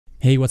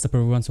Hey, what's up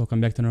everyone? So welcome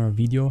back to another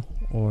video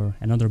or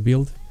another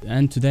build,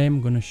 and today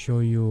I'm gonna show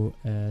you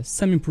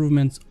some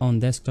improvements on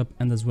desktop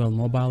and as well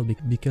mobile,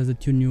 because the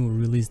two new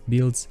released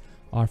builds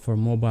are for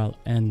mobile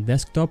and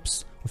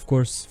desktops, of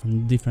course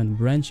from different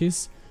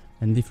branches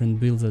and different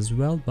builds as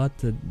well, but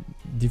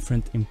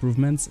different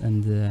improvements.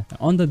 And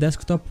on the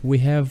desktop we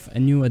have a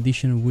new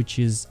addition, which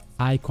is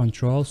eye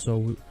control.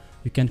 So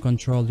you can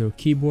control your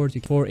keyboard.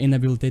 For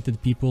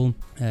inhabilitated people,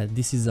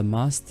 this is a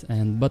must,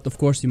 but of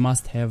course you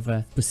must have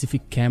a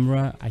specific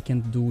camera. I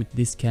can't do with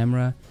this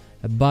camera,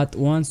 but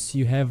once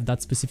you have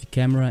that specific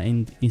camera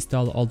and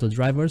install all the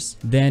drivers,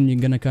 then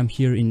you're gonna come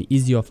here in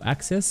easy of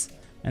access,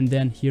 and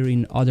then here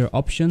in other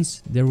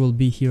options there will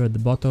be here at the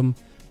bottom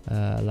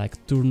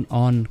like turn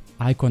on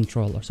eye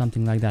control or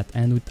something like that.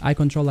 And with eye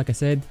control, like I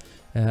said,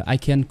 I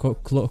can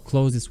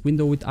close this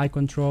window with eye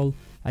control.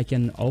 I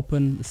can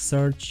open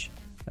search,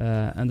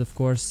 and of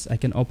course I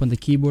can open the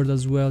keyboard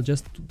as well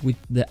just with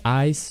the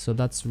eyes, so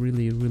that's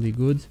really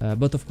good.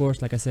 But of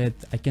course, like I said,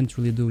 I can't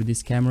really do with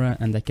this camera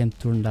and I can't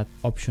turn that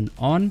option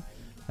on,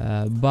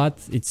 but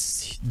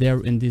it's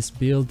there in this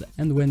build,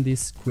 and when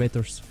this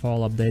Creators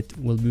Fall update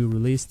will be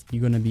released,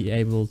 you're gonna be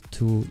able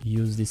to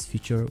use this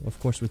feature, of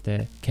course with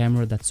a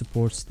camera that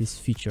supports this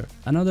feature.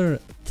 Another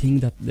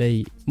thing that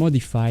they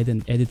modified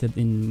and edited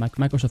in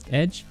Microsoft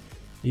Edge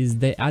is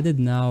they added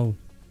now,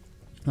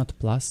 not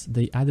plus,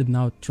 they added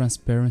now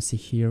transparency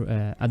here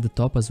at the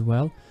top as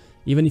well.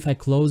 Even if I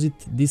close it,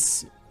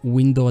 this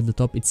window at the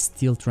top, it's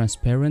still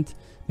transparent.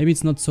 Maybe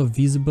it's not so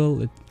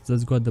visible.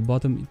 Let's go at the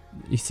bottom.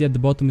 You see at the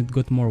bottom it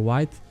got more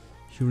white,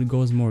 here it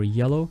goes more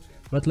yellow.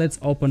 But let's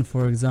open,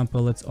 for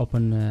example, let's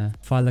open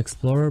File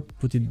Explorer,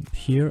 put it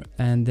here,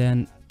 and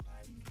then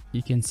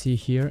you can see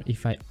here,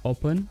 if I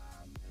open,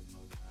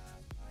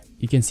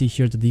 you can see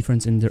here the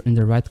difference in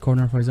the right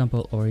corner, for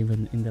example, or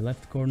even in the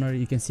left corner.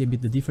 You can see a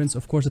bit the difference.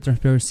 Of course the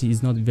transparency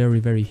is not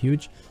very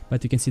huge,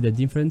 but you can see the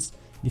difference.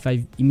 If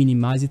I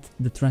minimize it,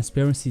 the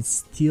transparency is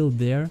still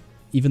there,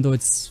 even though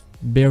it's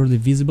barely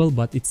visible,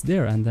 but it's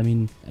there. And I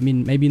mean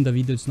maybe in the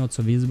video it's not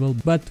so visible,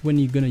 but when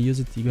you're gonna use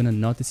it, you're gonna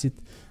notice it.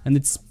 And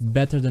it's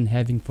better than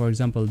having, for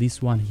example,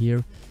 this one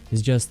here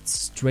is just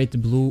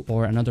straight blue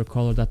or another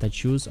color that I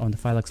choose on the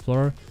File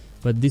Explorer.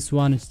 But this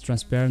one is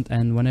transparent,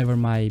 and whenever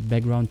my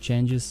background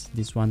changes,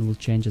 this one will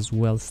change as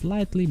well,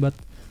 slightly, but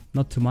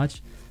not too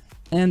much.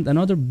 And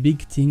another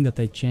big thing that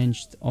I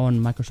changed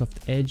on Microsoft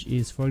Edge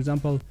is, for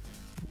example,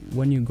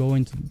 when you go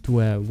into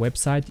a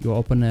website, you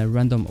open a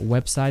random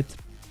website.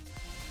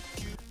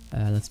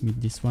 Let's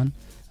meet this one.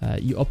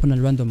 You open a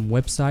random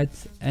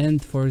website,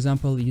 and for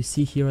example, you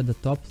see here at the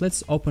top,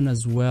 let's open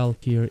as well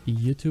here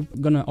YouTube.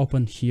 I'm gonna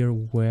open here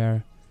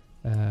where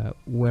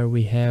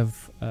we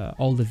have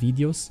all the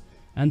videos.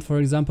 And for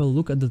example,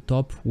 look at the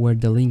top where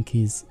the link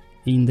is.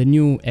 In the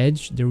new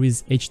Edge there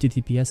is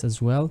HTTPS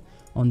as well.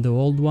 On the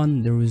old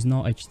one there is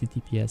no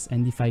HTTPS,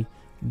 and if I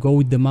go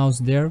with the mouse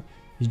there,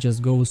 it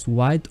just goes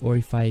white, or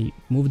if I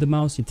move the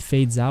mouse it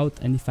fades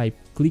out, and if I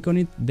click on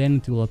it, then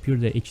it will appear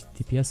the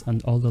HTTPS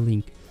and all the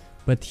link.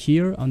 But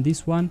here on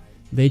this one,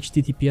 the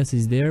HTTPS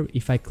is there.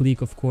 If I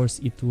click, of course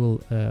it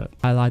will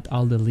highlight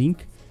all the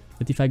link,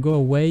 but if I go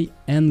away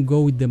and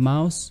go with the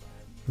mouse,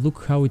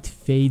 look how it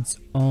fades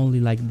only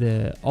like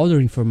the other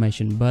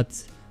information,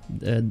 but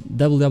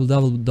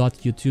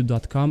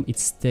www.youtube.com it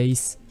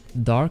stays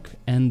dark,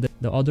 and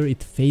the other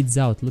it fades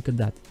out. Look at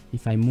that.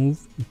 If I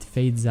move, it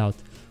fades out,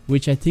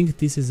 which I think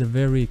this is a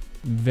very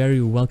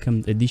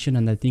welcomed addition,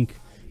 and I think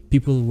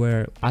people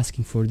were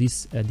asking for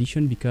this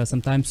addition, because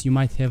sometimes you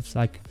might have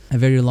like a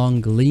very long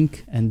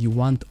link and you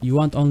want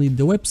only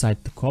the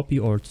website to copy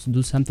or to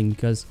do something.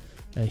 Because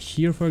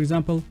here, for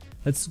example,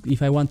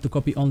 if I want to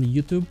copy only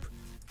YouTube,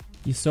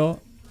 you saw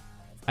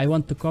I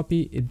want to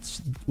copy it.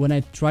 When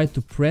I try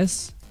to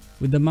press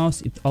with the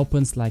mouse, it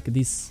opens like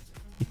this.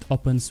 It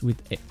opens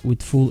with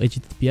full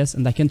HTTPS,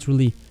 and I can't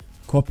really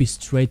copy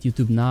straight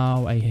YouTube.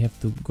 Now I have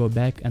to go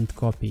back and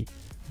copy.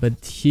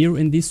 But here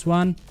in this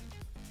one,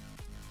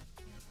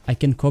 I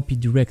can copy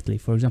directly.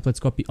 For example, let's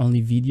copy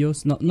only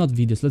videos. Not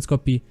videos. Let's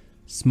copy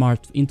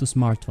into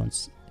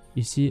smartphones.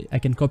 You see, I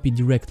can copy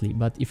directly.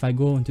 But if I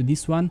go into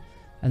this one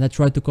and I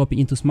try to copy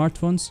into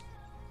smartphones,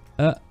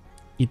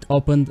 it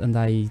opened and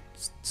I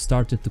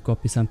started to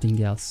copy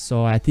something else.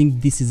 So I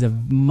think this is a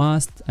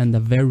must and a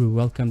very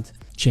welcomed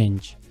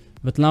change.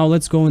 But now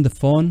let's go on the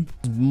phone.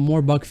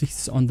 More bug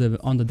fixes on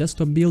the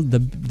desktop build.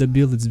 The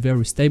build is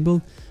very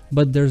stable,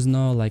 but there's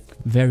no like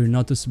very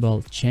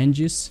noticeable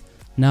changes.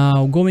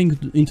 Now going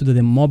into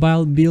the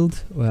mobile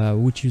build,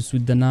 which is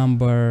with the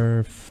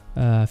number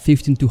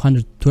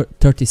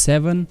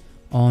 15237,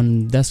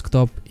 on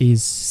desktop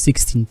is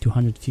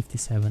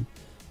 16257.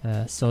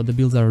 So the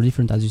builds are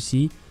different, as you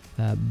see.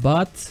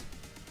 But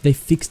they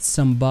fixed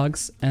some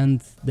bugs,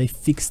 and they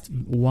fixed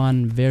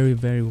one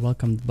very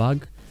welcomed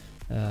bug.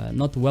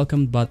 Not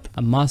welcomed, but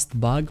a must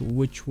bug,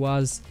 which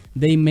was,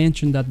 they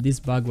mentioned that this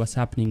bug was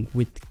happening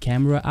with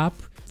camera app.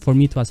 For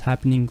me it was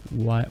happening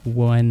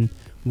when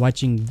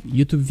watching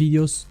YouTube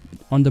videos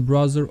on the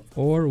browser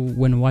or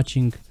when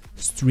watching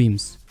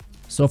streams.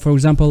 So for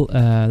example,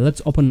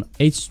 let's open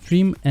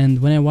HStream,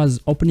 and when I was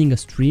opening a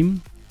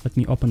stream, let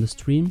me open the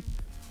stream.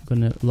 I'm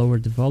gonna lower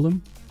the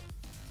volume.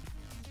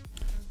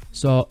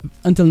 So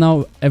until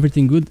now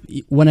everything good.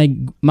 When I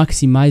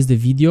maximize the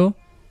video,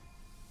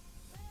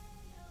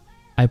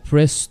 I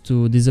press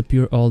to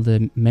disappear all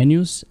the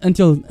menus.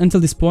 Until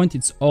this point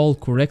it's all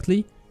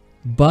correctly,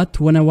 but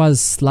when I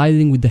was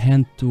sliding with the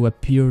hand to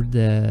appear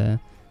the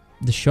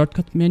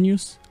shortcut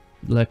menus,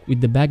 like with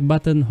the back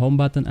button, home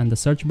button and the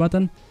search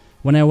button,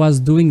 when I was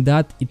doing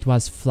that, it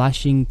was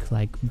flashing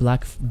like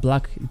black.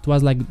 It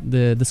was like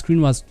the screen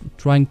was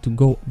trying to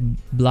go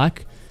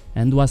black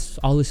and was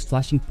always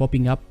flashing,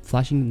 popping up,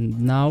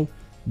 flashing. Now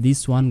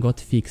this one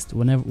got fixed.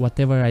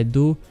 Whatever I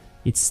do,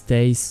 it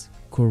stays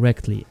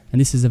correctly,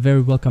 and this is a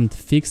very welcomed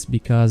fix,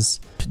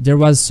 because there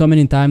was so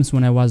many times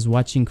when I was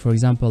watching, for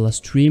example, a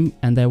stream,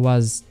 and I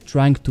was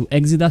trying to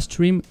exit a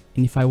stream,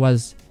 and if I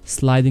was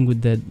sliding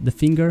with the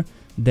finger,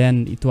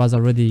 then it was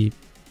already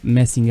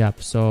messing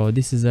up. So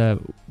this is a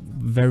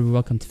very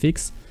welcomed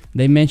fix.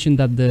 They mentioned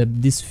that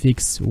this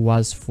fix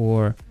was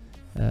for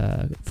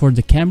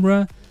the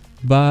camera,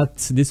 but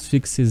this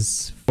fix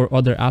is for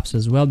other apps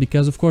as well,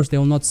 because of course they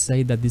will not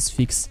say that this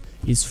fix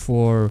is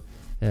for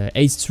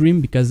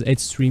HStream, because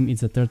HStream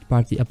is a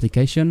third-party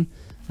application.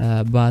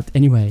 But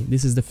anyway,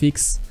 this is the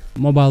fix.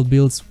 Mobile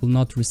builds will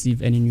not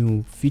receive any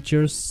new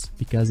features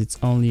because it's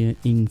only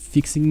in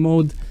fixing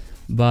mode.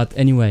 But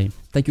anyway,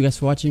 thank you guys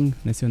for watching,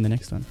 and see you in the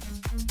next one.